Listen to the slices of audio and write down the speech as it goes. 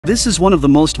This is one of the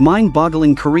most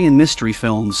mind-boggling Korean mystery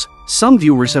films. Some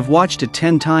viewers have watched it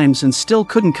 10 times and still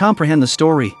couldn't comprehend the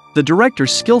story. The director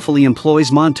skillfully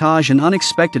employs montage and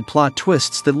unexpected plot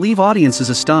twists that leave audiences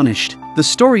astonished. The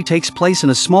story takes place in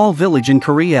a small village in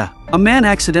Korea. A man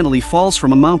accidentally falls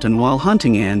from a mountain while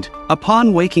hunting and,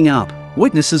 upon waking up,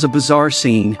 witnesses a bizarre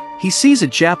scene. He sees a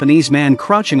Japanese man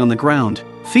crouching on the ground,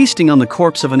 feasting on the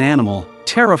corpse of an animal.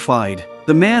 Terrified,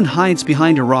 the man hides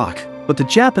behind a rock. But the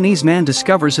Japanese man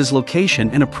discovers his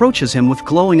location and approaches him with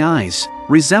glowing eyes,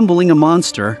 resembling a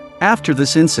monster. After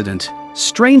this incident,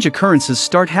 strange occurrences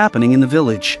start happening in the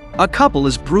village. A couple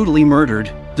is brutally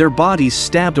murdered, their bodies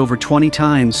stabbed over 20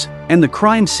 times, and the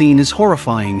crime scene is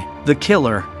horrifying. The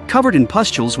killer, covered in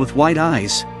pustules with white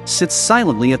eyes, sits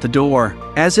silently at the door,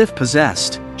 as if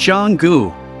possessed.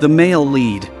 Jong-gu, the male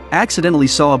lead, accidentally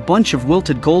saw a bunch of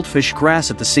wilted goldfish grass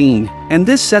at the scene, and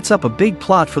this sets up a big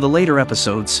plot for the later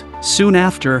episodes. Soon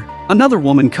after, another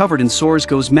woman covered in sores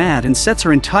goes mad and sets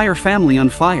her entire family on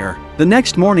fire. The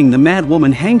next morning, the mad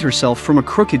woman hanged herself from a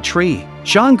crooked tree.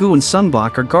 Jong-gu and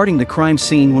Sunbok are guarding the crime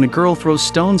scene when a girl throws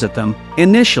stones at them.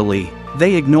 Initially,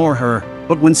 they ignore her,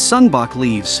 but when Sunbok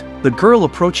leaves, the girl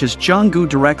approaches Jong-gu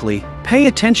directly. Pay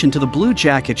attention to the blue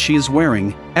jacket she is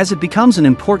wearing, as it becomes an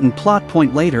important plot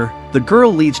point later. The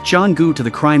girl leads Jong-gu to the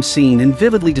crime scene and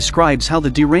vividly describes how the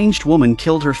deranged woman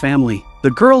killed her family.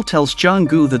 The girl tells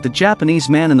Jong-gu that the Japanese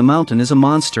man in the mountain is a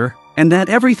monster, and that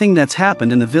everything that's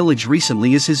happened in the village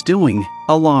recently is his doing.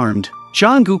 Alarmed,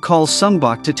 Jong-gu calls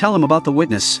Sunbok to tell him about the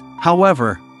witness.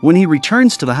 However, when he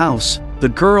returns to the house, the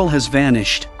girl has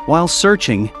vanished. While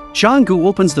searching, Jong-gu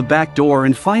opens the back door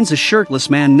and finds a shirtless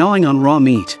man gnawing on raw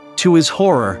meat. To his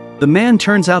horror, the man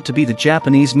turns out to be the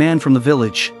Japanese man from the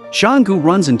village. Jong-gu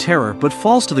runs in terror but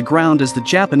falls to the ground as the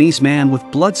Japanese man with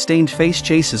blood-stained face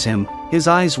chases him, his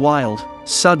eyes wild.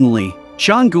 Suddenly,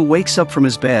 Jong-gu wakes up from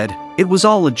his bed. It was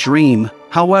all a dream.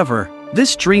 However,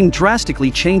 this dream drastically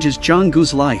changes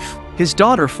Jong-gu's life. His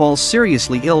daughter falls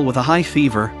seriously ill with a high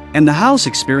fever, and the house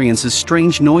experiences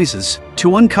strange noises.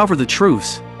 To uncover the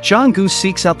truth, Jong-gu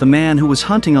seeks out the man who was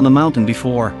hunting on the mountain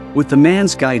before. With the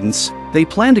man's guidance, they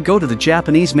plan to go to the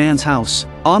Japanese man's house.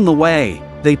 On the way,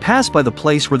 they pass by the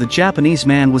place where the Japanese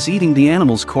man was eating the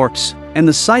animal's corpse, and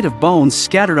the sight of bones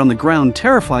scattered on the ground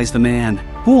terrifies the man,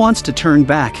 who wants to turn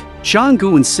back.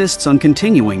 Jong-gu insists on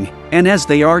continuing, and as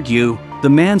they argue, the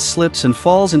man slips and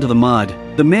falls into the mud.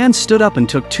 The man stood up and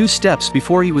took 2 steps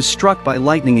before he was struck by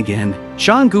lightning again.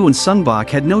 Jong-gu and Sunbok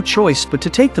had no choice but to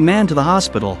take the man to the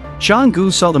hospital.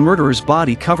 Jong-gu saw the murderer's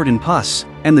body covered in pus,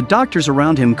 and the doctors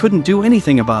around him couldn't do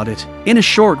anything about it. In a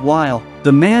short while,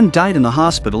 the man died in the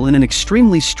hospital in an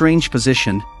extremely strange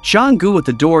position. Jong-gu at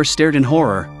the door stared in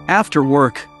horror. After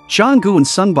work, Jong-gu and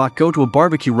Sunbok go to a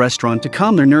barbecue restaurant to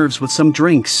calm their nerves with some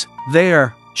drinks.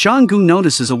 There, Jong-gu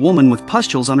notices a woman with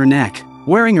pustules on her neck,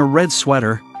 wearing a red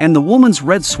sweater, and the woman's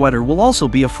red sweater will also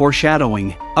be a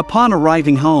foreshadowing. Upon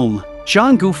arriving home,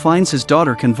 Jong-gu finds his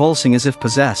daughter convulsing as if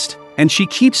possessed, and she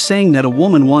keeps saying that a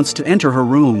woman wants to enter her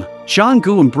room.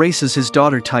 Jong-gu embraces his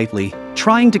daughter tightly,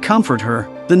 trying to comfort her.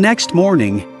 The next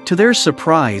morning, to their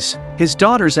surprise, his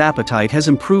daughter's appetite has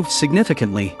improved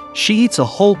significantly. She eats a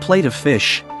whole plate of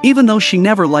fish, even though she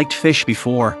never liked fish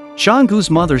before. Jong-gu's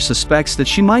mother suspects that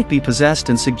she might be possessed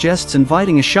and suggests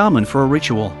inviting a shaman for a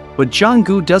ritual, but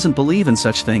Jong-gu doesn't believe in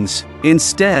such things.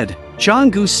 Instead,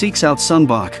 Jong-gu seeks out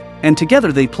Sunbok, and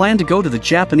together they plan to go to the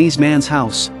Japanese man's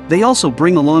house. They also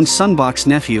bring along Sunbok's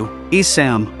nephew,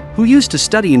 Isam, who used to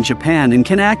study in Japan and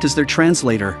can act as their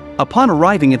translator. Upon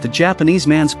arriving at the Japanese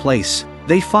man's place,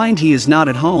 they find he is not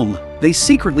at home. They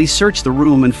secretly search the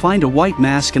room and find a white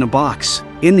mask in a box.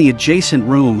 In the adjacent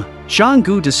room,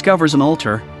 Jong-gu discovers an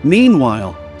altar.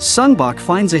 Meanwhile, Sunbok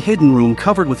finds a hidden room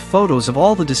covered with photos of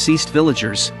all the deceased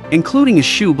villagers, including a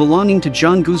shoe belonging to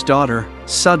Jong-gu's daughter.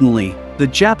 Suddenly, the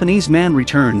Japanese man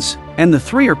returns, and the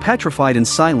three are petrified in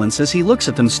silence as he looks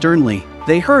at them sternly.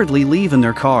 They hurriedly leave in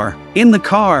their car. In the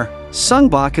car,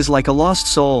 Sunbok is like a lost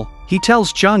soul. He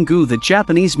tells Jong-gu that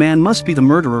Japanese man must be the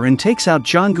murderer and takes out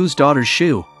Jong-gu's daughter's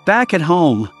shoe. Back at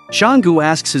home, Jong-gu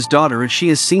asks his daughter if she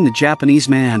has seen the Japanese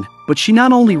man, but she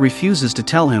not only refuses to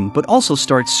tell him but also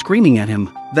starts screaming at him.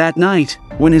 That night,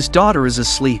 when his daughter is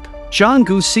asleep,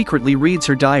 Jong-gu secretly reads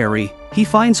her diary. He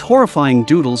finds horrifying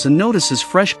doodles and notices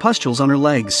fresh pustules on her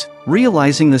legs.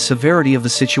 Realizing the severity of the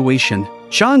situation,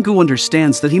 Jong-gu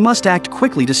understands that he must act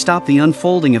quickly to stop the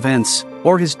unfolding events,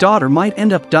 or his daughter might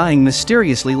end up dying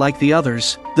mysteriously like the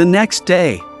others. The next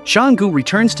day, Jong-gu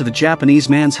returns to the Japanese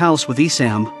man's house with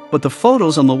Isam, but the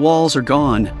photos on the walls are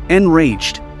gone.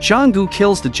 Enraged, Jong-gu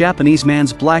kills the Japanese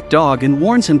man's black dog and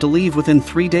warns him to leave within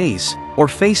 3 days, or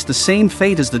face the same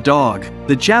fate as the dog.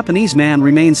 The Japanese man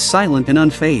remains silent and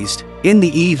unfazed. In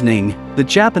the evening, the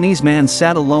Japanese man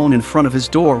sat alone in front of his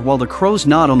door while the crows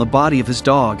gnawed on the body of his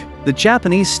dog. The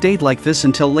Japanese stayed like this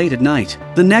until late at night.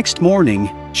 The next morning,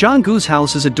 Jong-goo's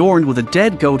house is adorned with a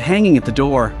dead goat hanging at the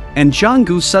door, and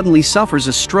Jong-goo suddenly suffers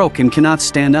a stroke and cannot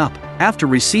stand up. After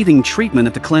receiving treatment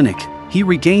at the clinic, he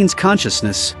regains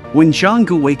consciousness. When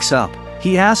Jong-goo wakes up,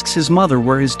 he asks his mother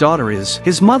where his daughter is.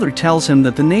 His mother tells him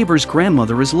that the neighbor's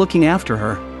grandmother is looking after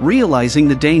her. Realizing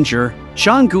the danger,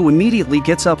 Jong-goo immediately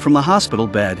gets up from the hospital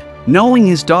bed. Knowing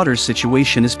his daughter's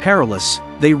situation is perilous,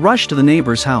 they rush to the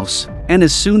neighbor's house, and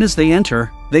as soon as they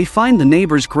enter, they find the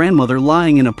neighbor's grandmother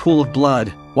lying in a pool of blood,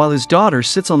 while his daughter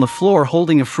sits on the floor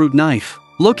holding a fruit knife.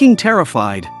 Looking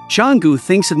terrified, Jong-goo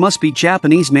thinks it must be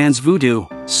Japanese man's voodoo,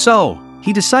 so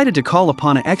he decided to call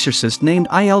upon an exorcist named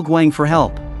Il-gwang for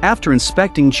help. After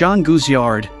inspecting Jong-goo's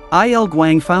yard,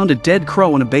 Il-gwang found a dead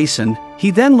crow in a basin.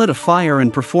 He then lit a fire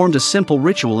and performed a simple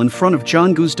ritual in front of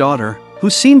Jong-goo's daughter,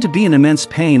 who seemed to be in immense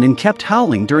pain and kept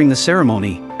howling during the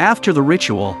ceremony. After the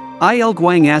ritual,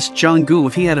 Il-gwang asked Jong-goo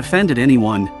if he had offended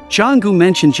anyone. Jong-goo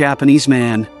mentioned Japanese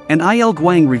man, and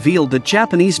Il-gwang revealed that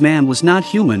Japanese man was not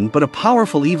human but a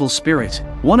powerful evil spirit,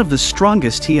 one of the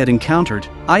strongest he had encountered.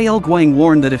 Il-gwang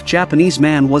warned that if Japanese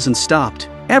man wasn't stopped,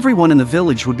 everyone in the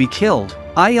village would be killed.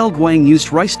 Il-gwang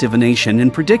used rice divination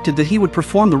and predicted that he would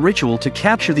perform the ritual to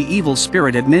capture the evil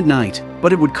spirit at midnight,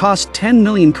 but it would cost 10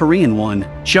 million Korean won.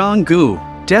 Jong-goo,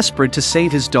 desperate to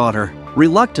save his daughter,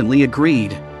 reluctantly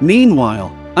agreed.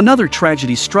 Meanwhile, another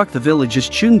tragedy struck the village as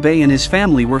Chun-bae and his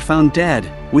family were found dead.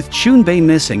 With Chun-bae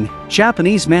missing,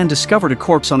 Japanese man discovered a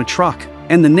corpse on a truck,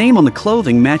 and the name on the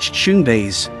clothing matched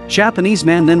Chun-bae's. Japanese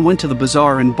man then went to the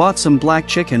bazaar and bought some black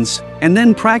chickens, and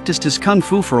then practiced his kung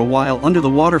fu for a while under the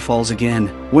waterfalls again.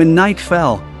 When night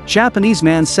fell, Japanese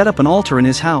man set up an altar in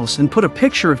his house and put a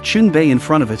picture of Chun-bae in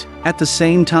front of it. At the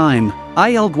same time,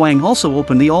 Il-gwang also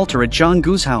opened the altar at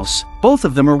Jong-goo's house. Both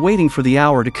of them are waiting for the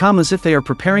hour to come as if they are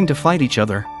preparing to fight each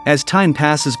other. As time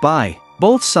passes by,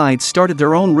 both sides started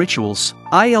their own rituals.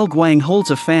 Il-gwang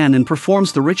holds a fan and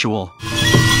performs the ritual.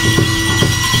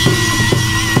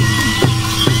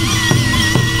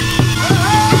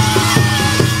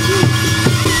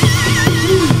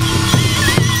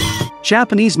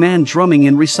 Japanese man drumming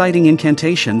and reciting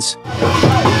incantations.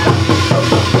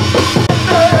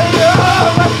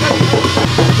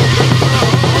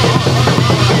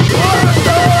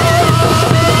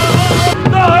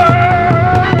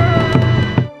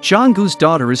 Jong-goo's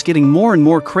daughter is getting more and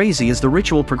more crazy as the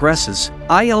ritual progresses.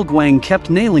 Il-gwang kept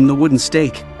nailing the wooden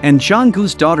stake, and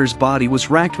Jong-goo's daughter's body was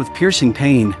racked with piercing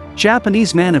pain.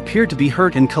 Japanese man appeared to be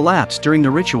hurt and collapsed during the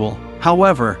ritual.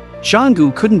 However,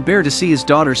 Jong-goo couldn't bear to see his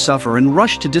daughter suffer and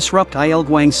rushed to disrupt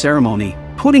Il-gwang's ceremony,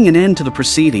 putting an end to the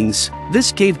proceedings.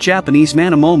 This gave Japanese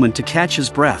man a moment to catch his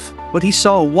breath, but he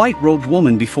saw a white-robed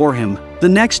woman before him. The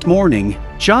next morning,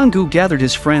 Jong-goo gathered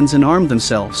his friends and armed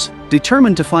themselves,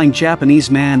 determined to find Japanese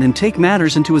man and take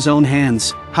matters into his own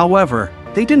hands. However,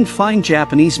 they didn't find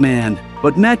Japanese man,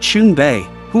 but met Chun-bae,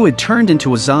 who had turned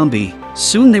into a zombie.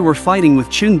 Soon they were fighting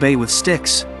with Chun-bae with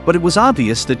sticks, but it was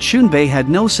obvious that Chun-bae had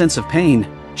no sense of pain.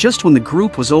 Just when the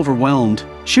group was overwhelmed,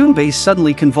 Chun-bae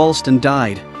suddenly convulsed and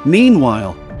died.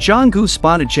 Meanwhile, Jong-goo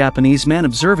spotted Japanese man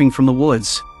observing from the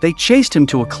woods. They chased him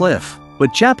to a cliff,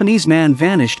 but Japanese man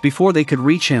vanished before they could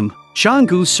reach him.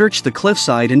 Jong-goo searched the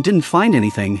cliffside and didn't find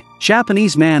anything.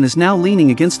 Japanese man is now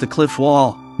leaning against the cliff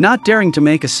wall, not daring to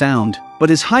make a sound, but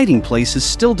his hiding place is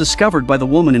still discovered by the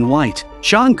woman in white.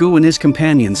 Jong-goo and his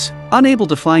companions, unable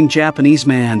to find Japanese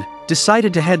man,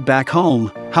 decided to head back home.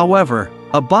 However,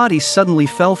 a body suddenly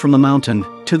fell from the mountain.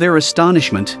 To their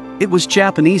astonishment, it was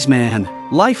Japanese man,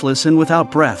 lifeless and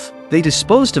without breath. They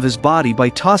disposed of his body by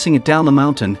tossing it down the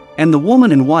mountain, and the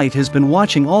woman in white has been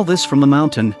watching all this from the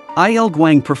mountain.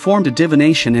 Il-gwang performed a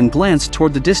divination and glanced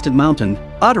toward the distant mountain,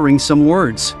 uttering some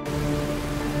words.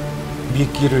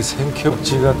 미끼를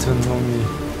생겨지 같은 놈이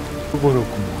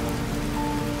죽어버렸구나.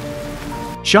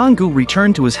 Jong-goo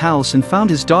returned to his house and found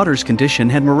his daughter's condition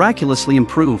had miraculously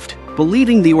improved.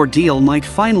 Believing the ordeal might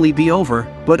finally be over,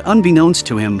 but unbeknownst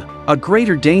to him, a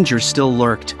greater danger still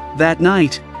lurked. That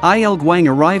night, Il-gwang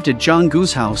arrived at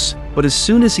Jong-goo's house, but as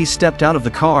soon as he stepped out of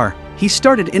the car, he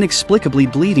started inexplicably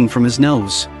bleeding from his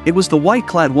nose. It was the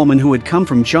white-clad woman who had come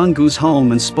from Jong-goo's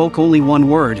home and spoke only one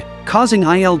word, causing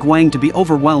Il-gwang to be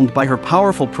overwhelmed by her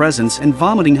powerful presence and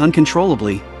vomiting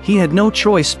uncontrollably. He had no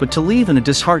choice but to leave in a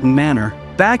disheartened manner.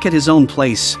 Back at his own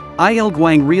place,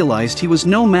 Il-gwang realized he was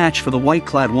no match for the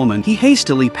white-clad woman. He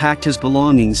hastily packed his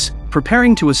belongings,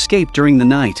 preparing to escape during the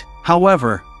night.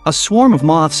 However, A swarm of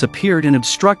moths appeared and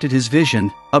obstructed his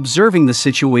vision. Observing the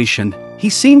situation, he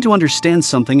seemed to understand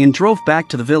something and drove back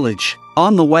to the village.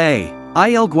 On the way,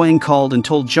 Il Guang called and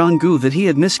told Jong-gu that he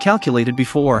had miscalculated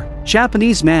before.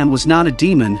 Japanese man was not a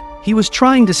demon, he was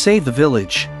trying to save the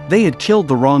village. They had killed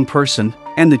the wrong person,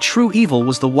 and the true evil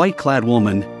was the white-clad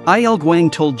woman. Il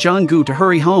Guang told Jong-gu to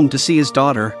hurry home to see his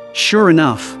daughter. Sure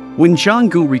enough, when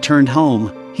Jong-gu returned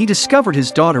home, he discovered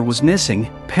his daughter was missing.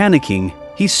 Panicking,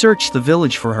 he searched the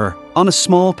village for her. On a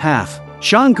small path,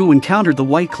 Jong-gu encountered the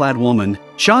white-clad woman.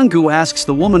 Jong-gu asks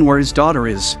the woman where his daughter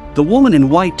is. The woman in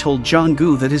white told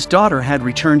Jong-gu that his daughter had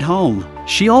returned home.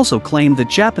 She also claimed that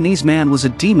Japanese man was a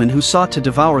demon who sought to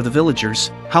devour the villagers.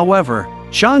 However,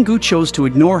 Jong-gu chose to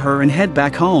ignore her and head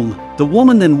back home. The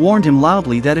woman then warned him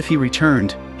loudly that if he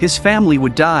returned, his family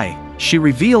would die. She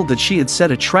revealed that she had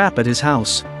set a trap at his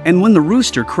house, and when the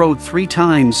rooster crowed 3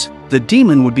 times, the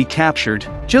demon would be captured.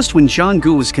 Just when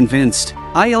Jong-gu was convinced,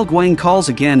 Il Guang calls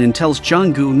again and tells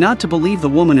Jong-gu not to believe the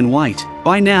woman in white.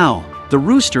 By now, the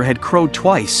rooster had crowed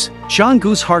twice.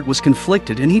 Jong-gu's heart was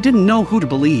conflicted and he didn't know who to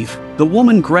believe. The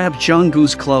woman grabbed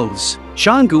Jong-gu's clothes.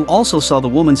 Jong-gu also saw the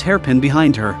woman's hairpin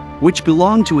behind her, which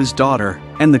belonged to his daughter,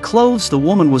 and the clothes the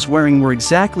woman was wearing were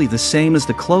exactly the same as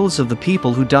the clothes of the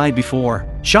people who died before.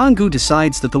 Jong-gu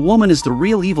decides that the woman is the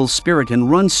real evil spirit and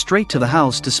runs straight to the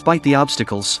house despite the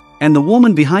obstacles, and the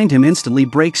woman behind him instantly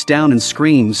breaks down and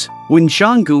screams. When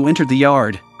Jong-gu entered the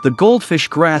yard, the goldfish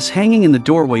grass hanging in the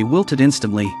doorway wilted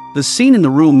instantly. The scene in the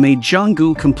room made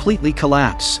Jong-gu completely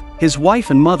collapse. His wife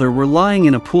and mother were lying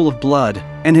in a pool of blood,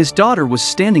 and his daughter was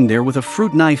standing there with a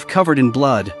fruit knife covered in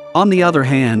blood. On the other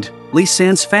hand, Lee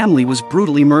San's family was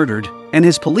brutally murdered, and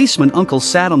his policeman uncle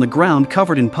sat on the ground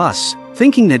covered in pus.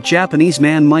 Thinking that Japanese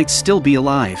man might still be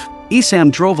alive,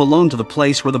 Isam drove alone to the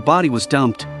place where the body was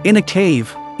dumped. In a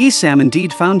cave, Isam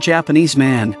indeed found Japanese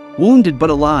man, wounded but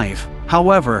alive.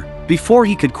 However, before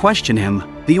he could question him,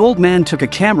 the old man took a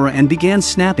camera and began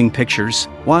snapping pictures.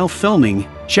 While filming,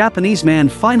 Japanese man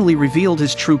finally revealed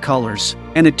his true colors,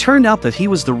 and it turned out that he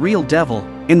was the real devil.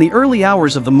 In the early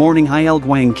hours of the morning, Il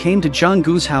Guang came to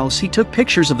Jong-gu's house. He took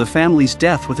pictures of the family's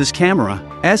death with his camera.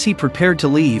 As he prepared to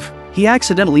leave, he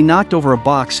accidentally knocked over a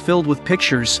box filled with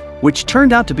pictures, which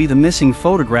turned out to be the missing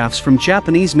photographs from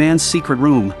Japanese man's secret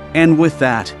room. And with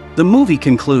that, the movie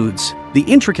concludes. The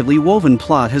intricately woven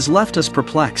plot has left us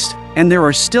perplexed, and there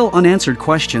are still unanswered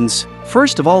questions.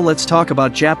 First of all, let's talk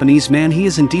about Japanese man. He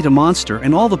is indeed a monster,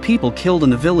 and all the people killed in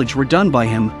the village were done by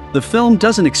him. The film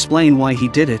doesn't explain why he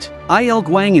did it. Il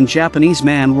Guang and Japanese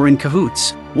man were in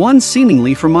cahoots, one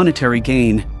seemingly for monetary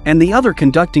gain, and the other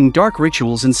conducting dark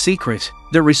rituals in secret.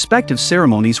 Their respective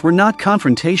ceremonies were not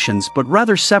confrontations but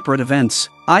rather separate events.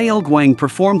 Il Guang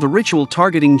performed the ritual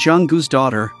targeting Jong-gu's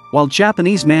daughter, while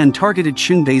Japanese man targeted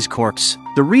Chunbei's corpse.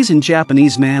 The reason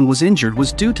Japanese man was injured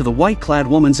was due to the white-clad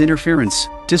woman's interference,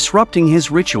 disrupting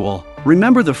his ritual.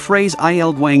 Remember the phrase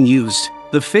Il Guang used,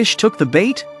 "The fish took the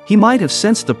bait"? He might have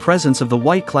sensed the presence of the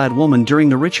white-clad woman during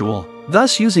the ritual,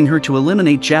 thus using her to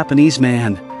eliminate Japanese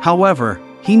man. However,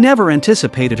 he never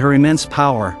anticipated her immense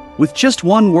power. With just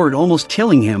one word almost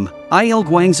killing him, Il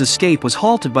Guang's escape was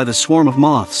halted by the swarm of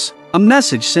moths. A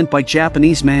message sent by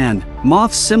Japanese man.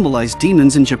 Moths symbolize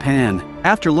demons in Japan.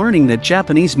 After learning that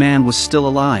Japanese man was still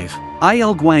alive,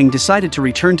 Il Guang decided to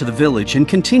return to the village and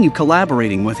continue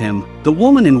collaborating with him. The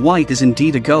woman in white is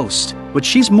indeed a ghost, but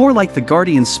she's more like the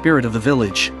guardian spirit of the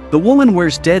village. The woman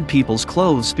wears dead people's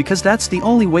clothes because that's the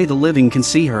only way the living can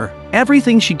see her.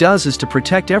 Everything she does is to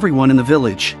protect everyone in the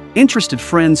village. Interested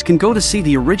friends can go to see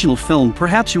the original film.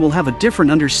 Perhaps you will have a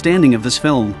different understanding of this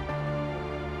film.